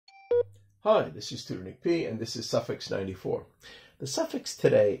Hi, this is Tutor Nick P, and this is Suffix 94. The suffix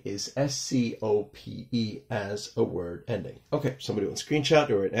today is S-C-O-P-E as a word ending. Okay, somebody want to screenshot,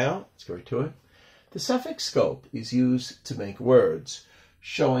 do it now. Let's go right to it. The suffix scope is used to make words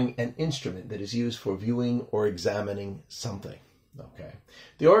showing an instrument that is used for viewing or examining something. Okay.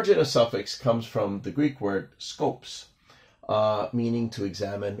 The origin of suffix comes from the Greek word scopes, meaning to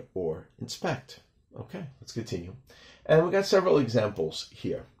examine or inspect. Okay, let's continue. And we got several examples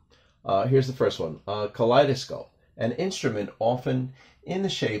here. Here's the first one, kaleidoscope, an instrument often in the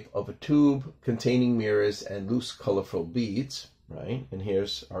shape of a tube containing mirrors and loose colorful beads, right? And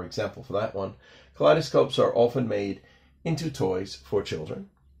here's our example for that one. Kaleidoscopes are often made into toys for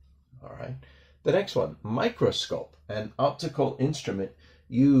children, all right? The next one, microscope, an optical instrument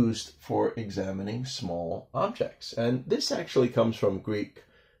used for examining small objects. And this actually comes from Greek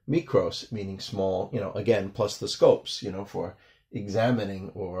mikros, meaning small, again, plus the scopes, for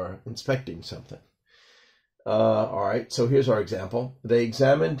examining or inspecting something. All right, so here's our example. They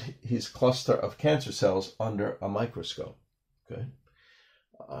examined his cluster of cancer cells under a microscope. Okay.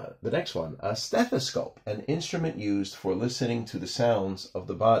 The next one, a stethoscope, an instrument used for listening to the sounds of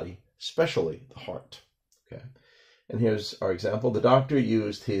the body, especially the heart. Okay. And here's our example. The doctor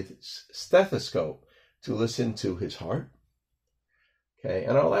used his stethoscope to listen to his heart. Okay,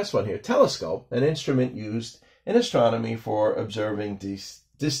 and our last one here, telescope, an instrument used in astronomy for observing these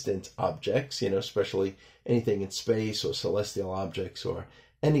distant objects, especially anything in space or celestial objects or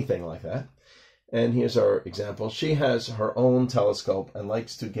anything like that. And here's our example. She has her own telescope and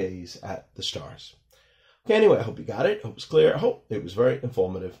likes to gaze at the stars. Okay, anyway, I hope you got it. I hope it was clear. I hope it was very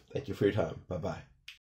informative. Thank you for your time. Bye-bye.